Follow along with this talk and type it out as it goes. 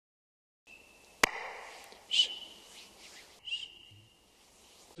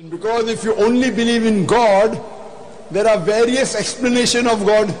Because if you only believe in God, there are various explanations of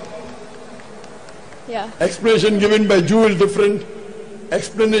God. Yeah. Explanation given by Jew is different.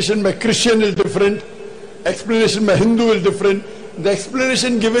 Explanation by Christian is different. Explanation by Hindu is different. The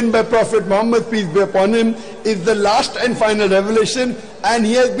explanation given by Prophet Muhammad, peace be upon him, is the last and final revelation, and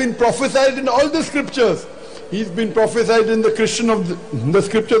he has been prophesied in all the scriptures. He's been prophesied in the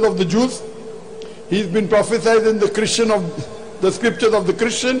scriptures of the Jews. He's been prophesied in the scriptures of the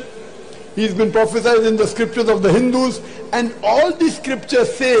Christian. He's been prophesied in the scriptures of the Hindus, and all these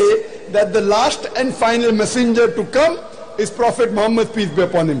scriptures say that the last and final messenger to come is Prophet Muhammad, peace be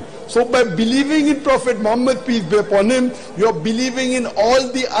upon him. So by believing in Prophet Muhammad, peace be upon him, you are believing in all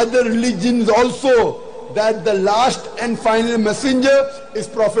the other religions also, that the last and final messenger is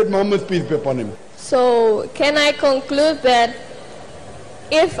Prophet Muhammad, peace be upon him. So can I conclude that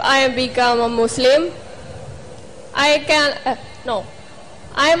if I become a Muslim, I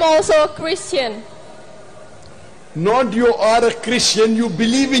am also a Christian? Not you are a Christian, you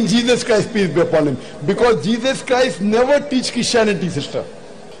believe in Jesus Christ, peace be upon him. Because Jesus Christ never teach Christianity, sister.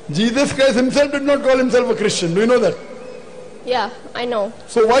 Jesus Christ himself did not call himself a Christian. Do you know that? Yeah, I know.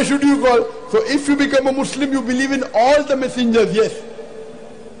 So why should you call? So if you become a Muslim, you believe in all the messengers, yes.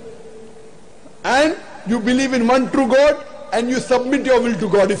 And you believe in one true God, and you submit your will to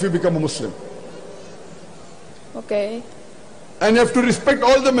God if you become a Muslim. Okay. And you have to respect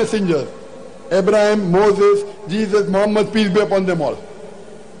all the messengers. Abraham, Moses, Jesus, Muhammad, peace be upon them all.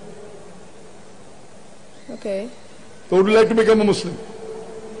 Okay. So would you like to become a Muslim?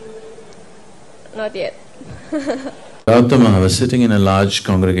 Not yet. Gautama was sitting in a large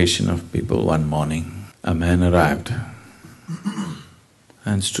congregation of people one morning. A man arrived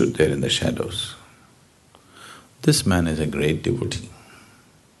and stood there in the shadows. This man is a great devotee.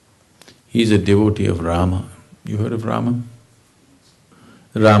 He is a devotee of Rama. You heard of Rama?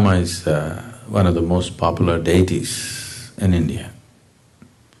 Rama is one of the most popular deities in India.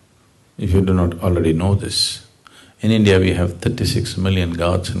 If you do not already know this, in India we have 36 million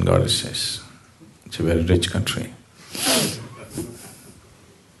gods and goddesses. It's a very rich country.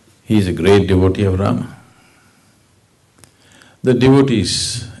 He is a great devotee of Rama. The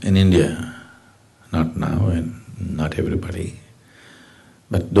devotees in India, not now and not everybody,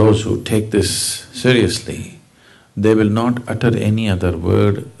 but those who take this seriously, they will not utter any other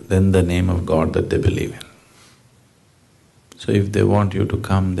word than the name of God that they believe in. So if they want you to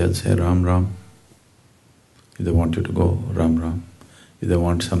come, they'll say Ram Ram. If they want you to go, Ram Ram. If they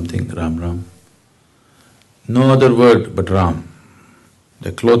want something, Ram Ram. No other word but Ram.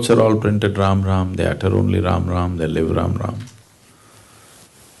 Their clothes are all printed Ram Ram, they utter only Ram Ram, they live Ram Ram.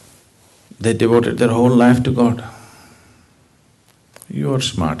 They devoted their whole life to God. You are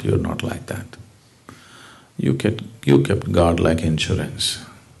smart, you are not like that. You kept God like insurance.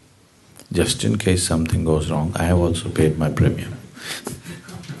 Just in case something goes wrong, I have also paid my premium.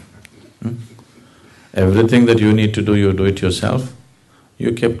 Everything that you need to do, you do it yourself.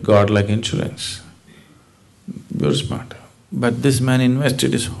 You kept God like insurance. You're smart. But this man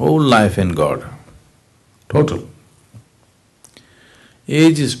invested his whole life in God, total.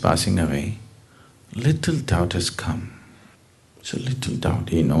 Age is passing away, little doubt has come. It's a little doubt,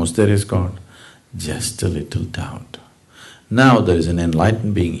 he knows there is God, just a little doubt. Now there is an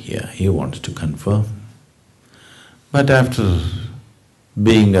enlightened being here, he wants to confirm. But after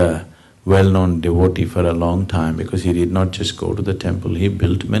being a well-known devotee for a long time, because he did not just go to the temple, he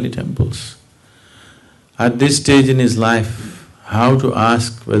built many temples. At this stage in his life, how to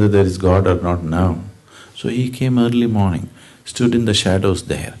ask whether there is God or not now? So he came early morning, stood in the shadows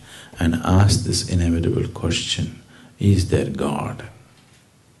there and asked this inevitable question, is there God?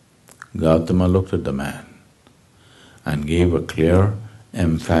 Gautama looked at the man and gave a clear,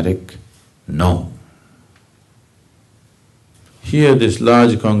 emphatic no. Here this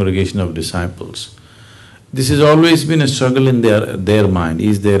large congregation of disciples, this has always been a struggle in their mind,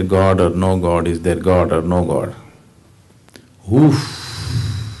 is there God or no God, is there God or no God?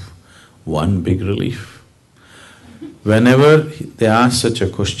 Oof! One big relief. Whenever they ask such a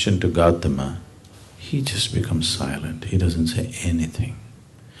question to Gautama, he just becomes silent, he doesn't say anything.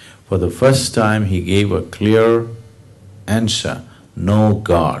 For the first time he gave a clear answer, no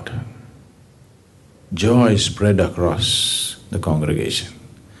God. Joy spread across the congregation.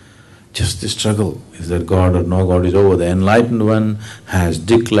 Just the struggle, is there God or no God, is over. The enlightened one has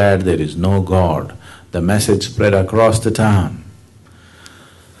declared there is no God. The message spread across the town.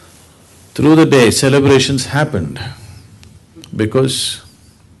 Through the day, celebrations happened because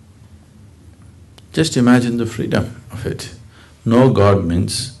just imagine the freedom of it. No God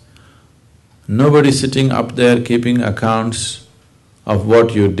means nobody sitting up there keeping accounts of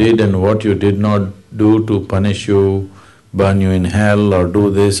what you did and what you did not do to punish you, burn you in hell or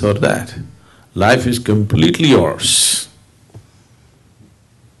do this or that. Life is completely yours.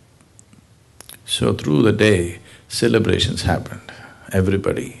 So through the day, celebrations happened.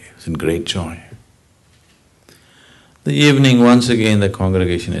 Everybody is in great joy. The evening, once again the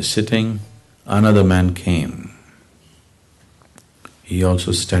congregation is sitting, another man came. He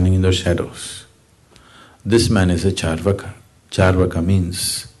also standing in the shadows. This man is a Charvaka. Charvaka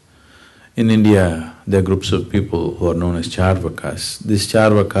means, in India, there are groups of people who are known as Charvakas. These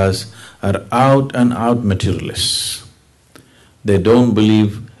Charvakas are out and out materialists. They don't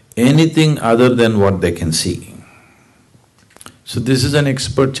believe anything other than what they can see. So this is an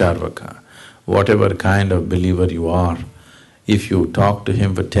expert Charvaka. Whatever kind of believer you are, if you talk to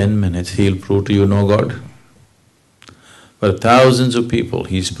him for 10 minutes, he'll prove to you no God. For thousands of people,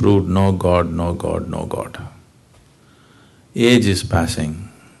 he's proved no God, no God, no God. Age is passing,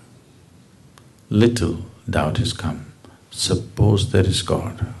 little doubt has come. Suppose there is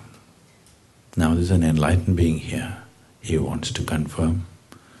God. Now there's an enlightened being here, he wants to confirm.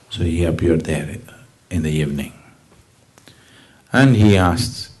 So he appeared there in the evening. And he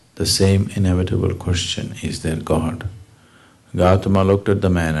asked the same inevitable question, is there God? Gautama looked at the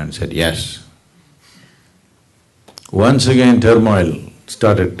man and said, yes. Once again turmoil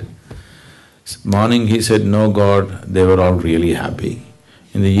started. Morning he said, no God, they were all really happy.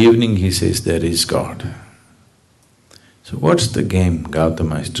 In the evening he says, there is God. So what's the game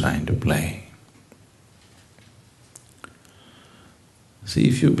Gautama is trying to play? See,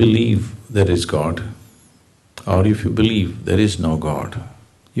 if you believe there is God, or if you believe there is no God,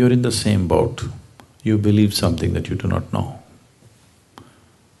 you're in the same boat. You believe something that you do not know.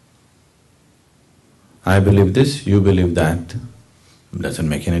 I believe this, you believe that, doesn't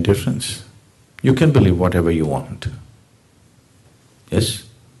make any difference. You can believe whatever you want. Yes?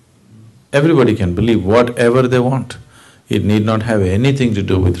 Everybody can believe whatever they want. It need not have anything to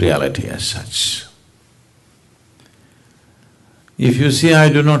do with reality as such. If you say, I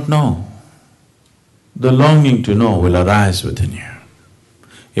do not know, the longing to know will arise within you.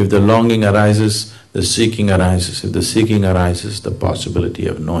 If the longing arises, the seeking arises. If the seeking arises, the possibility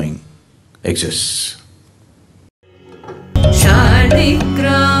of knowing exists.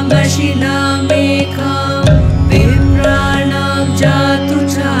 शार्दिग्रामशिलामेघां विप्राणां जातु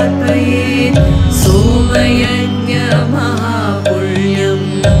चार्पयेत् सोमयज्ञमहापुण्यम्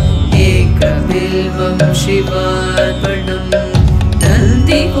एकबिल्वं शिवार्पणम्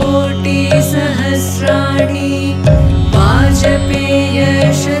दन्तिकोटिसहस्राणि वाजपेयी